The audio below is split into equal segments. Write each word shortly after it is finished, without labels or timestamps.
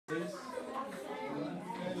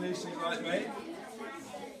Okay, Lucy, like me.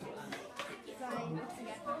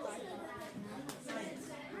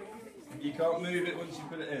 You can't move it once you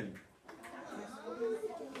put it in.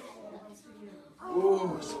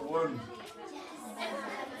 Oh, it's a 1.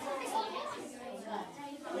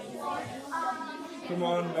 Come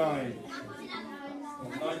on, 9.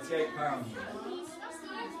 £98.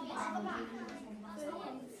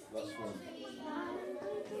 Last one.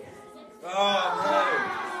 Oh no!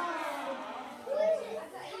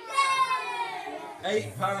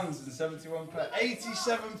 £8.71.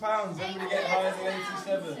 £87. Anybody get higher than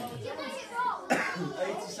 87?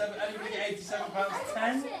 87. Anybody get £87?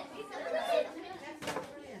 10.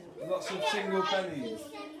 Lots of single pennies.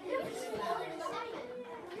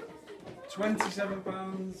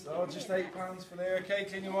 £27. Oh, just £8 for there. Okay,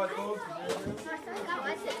 clean your whiteboard.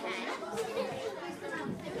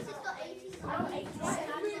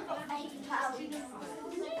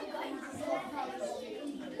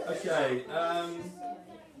 Okay.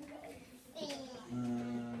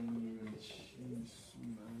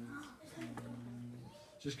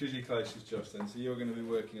 Just because you're closest, Josh, then. So you're going to be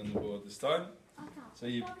working on the board this time. So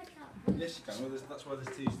you, yes, you can. Well, that's why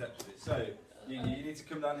there's 2 steps of it. So you need to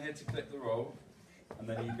come down here to click the roll, and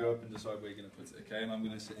then you go up and decide where you're going to put it. Okay, and I'm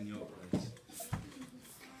going to sit in your place.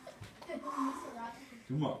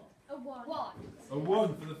 Come on. A 1. A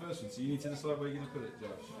 1 for the first one. So you need to decide where you're going to put it,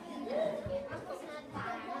 Josh.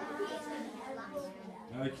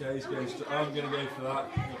 Okay, he's going to, I'm going to go for that.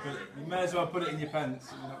 You may as well put it in your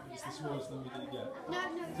pants. It's the smallest thing you're going to get. No.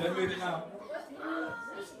 Don't move it now.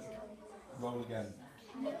 Roll again.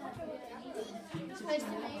 Supposed to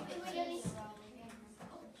move.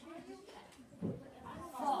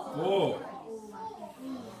 4.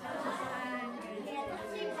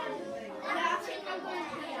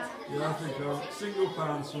 Yeah, I think I'll. Single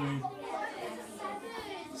pounds for me.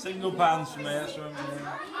 Single pounds for me, that's what I'm doing.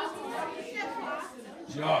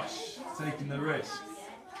 Josh, taking the risk.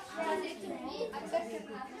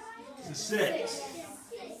 It's a 6.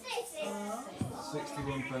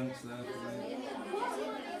 61 pence there for me.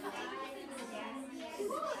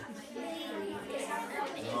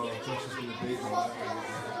 Oh, Josh is going to beat me.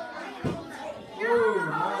 Oh,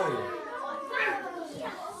 no.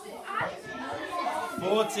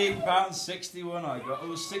 £14.61 I got. It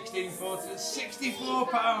was £16.40.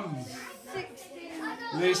 £64.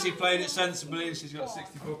 Lucy played it sensibly and she's got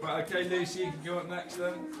 £64. Okay, Lucy, you can go up next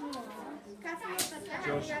then.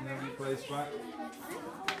 Josh, and then he plays back.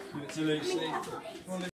 Give it to Lucy. Come on, Lucy.